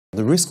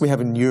The risk we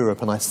have in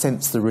Europe, and I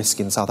sense the risk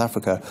in South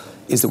Africa,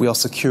 is that we are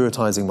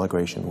securitizing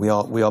migration. We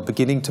are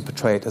beginning to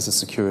portray it as a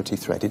security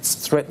threat. It's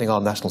threatening our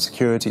national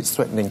security, it's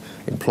threatening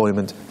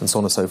employment, and so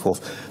on and so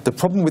forth. The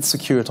problem with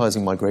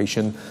securitizing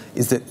migration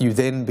is that you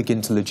then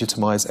begin to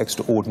legitimize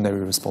extraordinary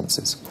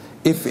responses.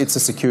 If it's a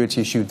security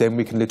issue, then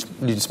we can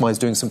legitimize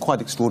doing some quite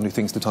extraordinary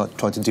things to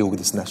try to deal with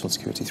this national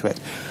security threat.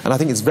 And I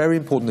think it's very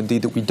important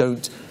indeed that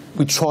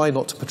we try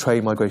not to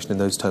portray migration in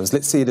those terms.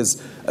 Let's see it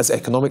as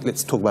economic,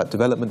 let's talk about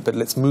development, but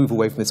let's move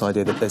away from this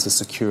idea that there's a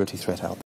security threat out there.